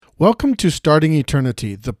Welcome to Starting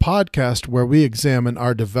Eternity, the podcast where we examine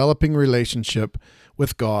our developing relationship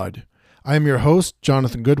with God. I am your host,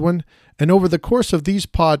 Jonathan Goodwin, and over the course of these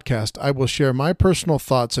podcasts, I will share my personal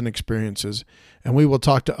thoughts and experiences, and we will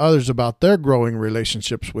talk to others about their growing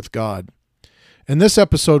relationships with God. In this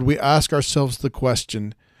episode, we ask ourselves the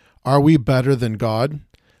question, are we better than God?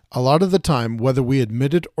 A lot of the time, whether we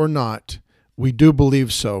admit it or not, we do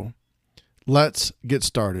believe so. Let's get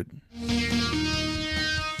started.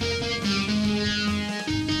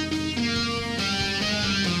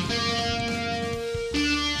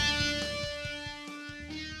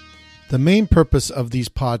 The main purpose of these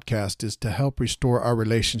podcasts is to help restore our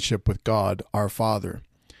relationship with God, our Father.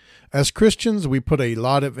 As Christians, we put a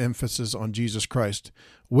lot of emphasis on Jesus Christ,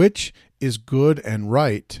 which is good and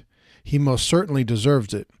right. He most certainly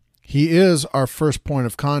deserves it. He is our first point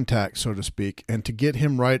of contact, so to speak, and to get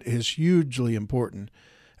him right is hugely important.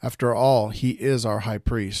 After all, he is our high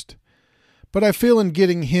priest. But I feel in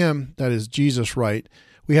getting him, that is Jesus, right,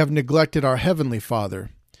 we have neglected our Heavenly Father.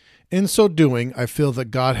 In so doing, I feel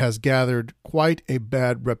that God has gathered quite a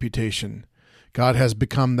bad reputation. God has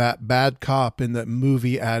become that bad cop in the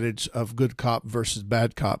movie adage of good cop versus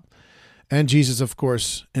bad cop. And Jesus, of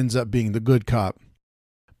course, ends up being the good cop.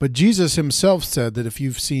 But Jesus himself said that if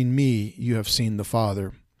you've seen me, you have seen the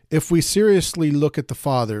Father. If we seriously look at the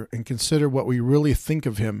Father and consider what we really think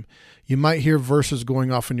of him, you might hear verses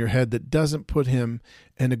going off in your head that doesn't put him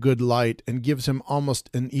in a good light and gives him almost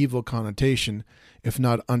an evil connotation, if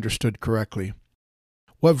not understood correctly.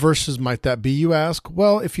 What verses might that be, you ask?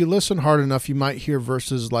 Well, if you listen hard enough, you might hear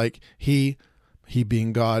verses like he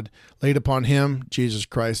being God, laid upon him, Jesus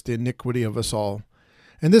Christ, the iniquity of us all.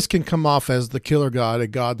 And this can come off as the killer God, a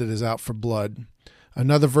God that is out for blood.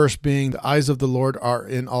 Another verse being, the eyes of the Lord are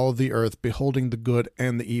in all the earth, beholding the good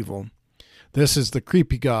and the evil. This is the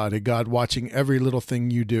creepy God, a God watching every little thing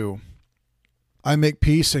you do. I make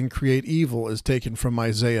peace and create evil is taken from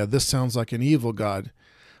Isaiah. This sounds like an evil God.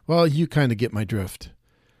 Well, you kind of get my drift.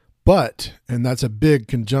 But, and that's a big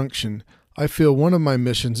conjunction, I feel one of my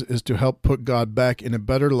missions is to help put God back in a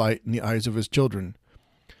better light in the eyes of his children.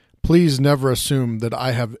 Please never assume that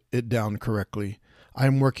I have it down correctly. I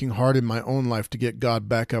am working hard in my own life to get God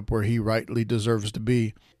back up where he rightly deserves to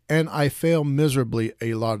be, and I fail miserably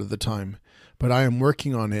a lot of the time. But I am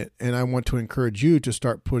working on it, and I want to encourage you to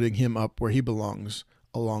start putting him up where he belongs,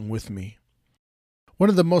 along with me. One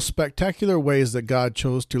of the most spectacular ways that God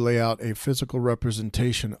chose to lay out a physical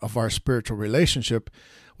representation of our spiritual relationship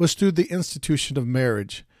was through the institution of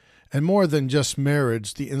marriage, and more than just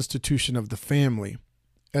marriage, the institution of the family.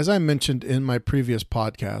 As I mentioned in my previous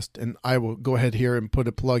podcast, and I will go ahead here and put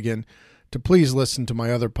a plug in to please listen to my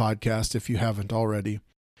other podcast if you haven't already,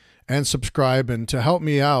 and subscribe, and to help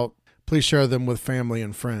me out, please share them with family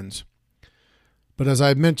and friends. But as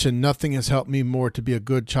I mentioned, nothing has helped me more to be a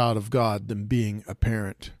good child of God than being a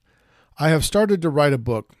parent. I have started to write a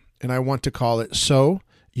book, and I want to call it, So,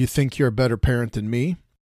 You Think You're a Better Parent Than Me?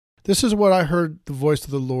 This is what I heard the voice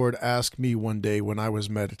of the Lord ask me one day when I was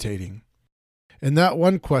meditating. In that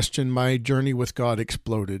one question, my journey with God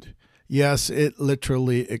exploded. Yes, it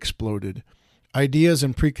literally exploded. Ideas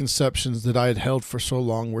and preconceptions that I had held for so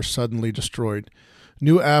long were suddenly destroyed.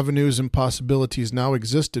 New avenues and possibilities now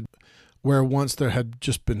existed where once there had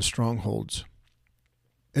just been strongholds.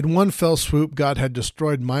 In one fell swoop, God had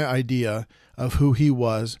destroyed my idea of who he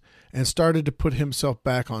was and started to put himself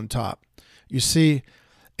back on top. You see,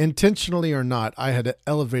 intentionally or not, I had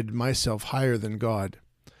elevated myself higher than God.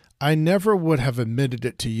 I never would have admitted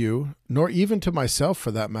it to you, nor even to myself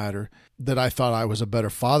for that matter, that I thought I was a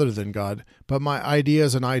better father than God, but my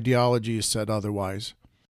ideas and ideologies said otherwise.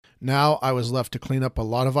 Now I was left to clean up a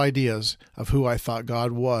lot of ideas of who I thought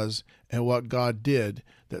God was and what God did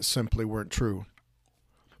that simply weren't true.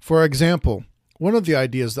 For example, one of the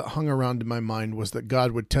ideas that hung around in my mind was that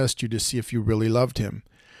God would test you to see if you really loved him.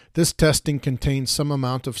 This testing contained some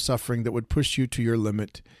amount of suffering that would push you to your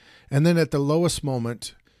limit, and then at the lowest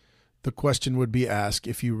moment, the question would be asked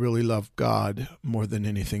if you really love God more than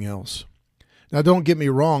anything else. Now, don't get me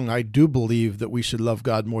wrong, I do believe that we should love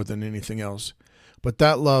God more than anything else. But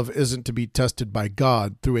that love isn't to be tested by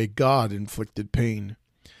God through a God-inflicted pain.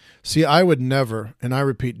 See, I would never, and I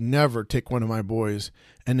repeat, never take one of my boys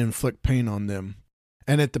and inflict pain on them.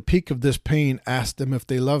 And at the peak of this pain, ask them if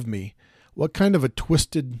they love me. What kind of a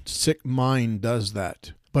twisted, sick mind does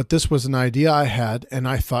that? But this was an idea I had, and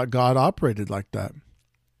I thought God operated like that.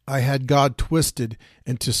 I had God twisted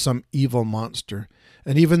into some evil monster,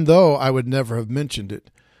 and even though I would never have mentioned it,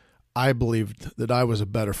 I believed that I was a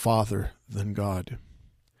better father than God.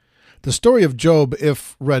 The story of Job,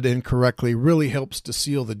 if read incorrectly, really helps to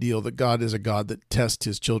seal the deal that God is a God that tests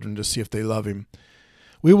his children to see if they love him.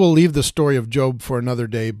 We will leave the story of Job for another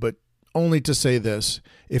day, but only to say this.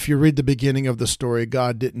 If you read the beginning of the story,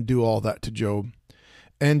 God didn't do all that to Job.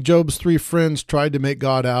 And Job's 3 friends tried to make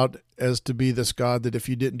God out as to be this God that if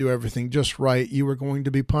you didn't do everything just right, you were going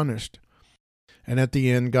to be punished. And at the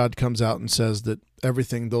end, God comes out and says that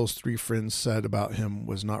everything those 3 friends said about him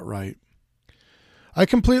was not right. I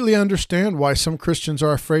completely understand why some Christians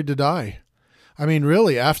are afraid to die. I mean,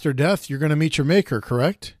 really, after death, you're going to meet your Maker,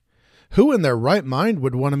 correct? Who in their right mind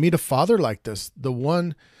would want to meet a Father like this, the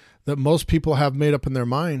one that most people have made up in their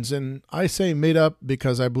minds? And I say made up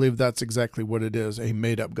because I believe that's exactly what it is, a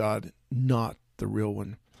made-up God, not the real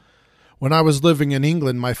one. When I was living in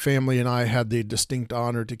England, my family and I had the distinct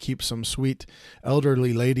honor to keep some sweet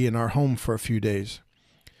elderly lady in our home for a few days.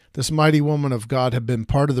 This mighty woman of God had been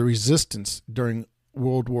part of the resistance during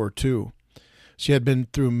World War II. She had been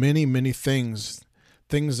through many, many things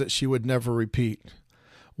that she would never repeat.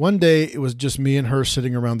 One day, it was just me and her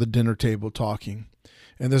sitting around the dinner table talking,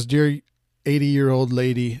 and this dear 80-year-old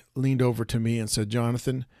lady leaned over to me and said,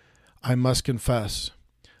 "Jonathan, I must confess,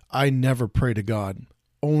 I never pray to God,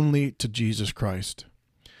 only to Jesus Christ."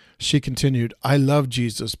 She continued, "I love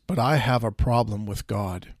Jesus, but I have a problem with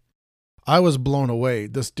God." I was blown away.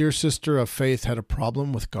 This dear sister of faith had a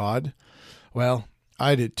problem with God. Well,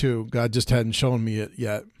 I did too. God just hadn't shown me it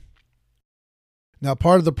yet. Now,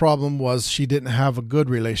 part of the problem was she didn't have a good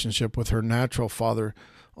relationship with her natural father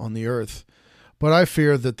on the earth. But I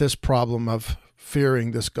fear that this problem of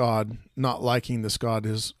fearing this God, not liking this God,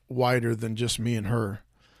 is wider than just me and her.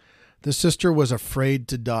 The sister was afraid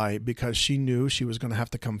to die because she knew she was going to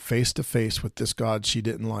have to come face to face with this God she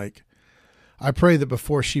didn't like. I pray that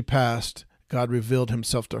before she passed, God revealed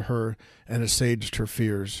himself to her and assuaged her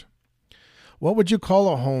fears. What would you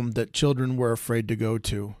call a home that children were afraid to go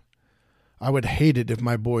to? I would hate it if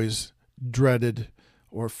my boys dreaded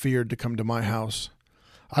or feared to come to my house.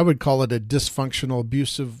 I would call it a dysfunctional,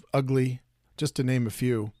 abusive, ugly, just to name a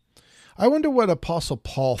few. I wonder what Apostle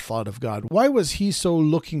Paul thought of God. Why was he so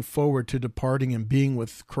looking forward to departing and being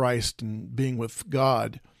with Christ and being with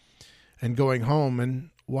God and going home? And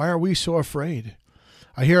why are we so afraid?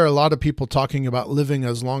 I hear a lot of people talking about living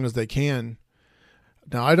as long as they can.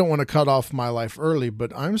 Now, I don't want to cut off my life early,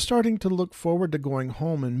 but I'm starting to look forward to going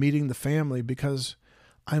home and meeting the family because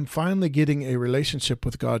I'm finally getting a relationship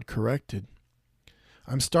with God corrected.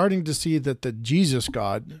 I'm starting to see that the Jesus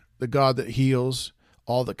God, the God that heals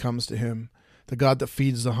all that comes to him, the God that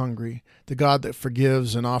feeds the hungry, the God that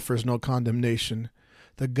forgives and offers no condemnation,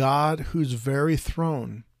 the God whose very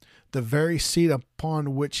throne, the very seat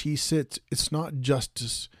upon which he sits, it's not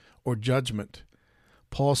justice or judgment.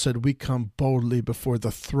 Paul said we come boldly before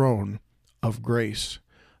the throne of grace,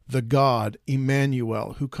 the God,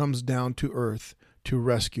 Emmanuel, who comes down to earth to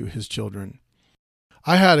rescue his children.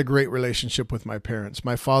 I had a great relationship with my parents.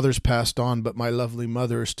 My father's passed on, but my lovely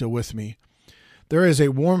mother is still with me. There is a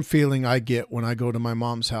warm feeling I get when I go to my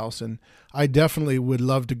mom's house, and I definitely would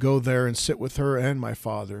love to go there and sit with her and my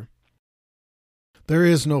father. There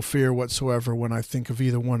is no fear whatsoever when I think of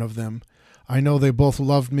either one of them. I know they both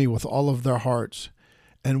loved me with all of their hearts,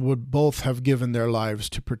 and would both have given their lives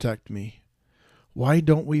to protect me. Why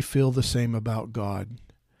don't we feel the same about God?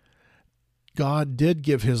 God did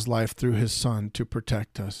give his life through his Son to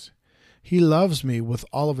protect us. He loves me with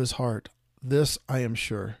all of his heart. This I am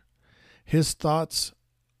sure. His thoughts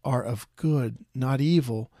are of good, not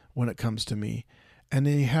evil, when it comes to me, and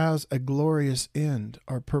he has a glorious end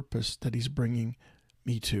or purpose that he's bringing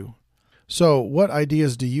me to. So, what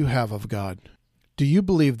ideas do you have of God? Do you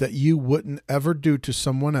believe that you wouldn't ever do to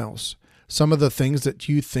someone else some of the things that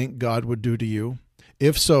you think God would do to you?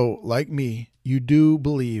 If so, like me, you do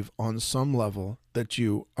believe on some level that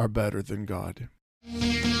you are better than God.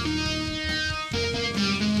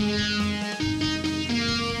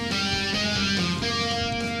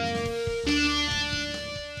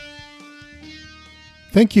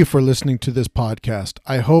 Thank you for listening to this podcast.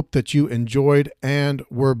 I hope that you enjoyed and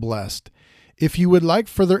were blessed. If you would like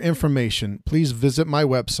further information, please visit my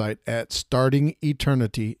website at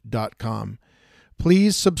startingeternity.com.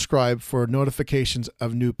 Please subscribe for notifications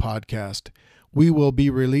of new podcasts. We will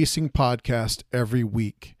be releasing podcasts every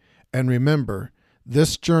week. And remember,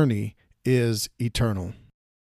 this journey is eternal.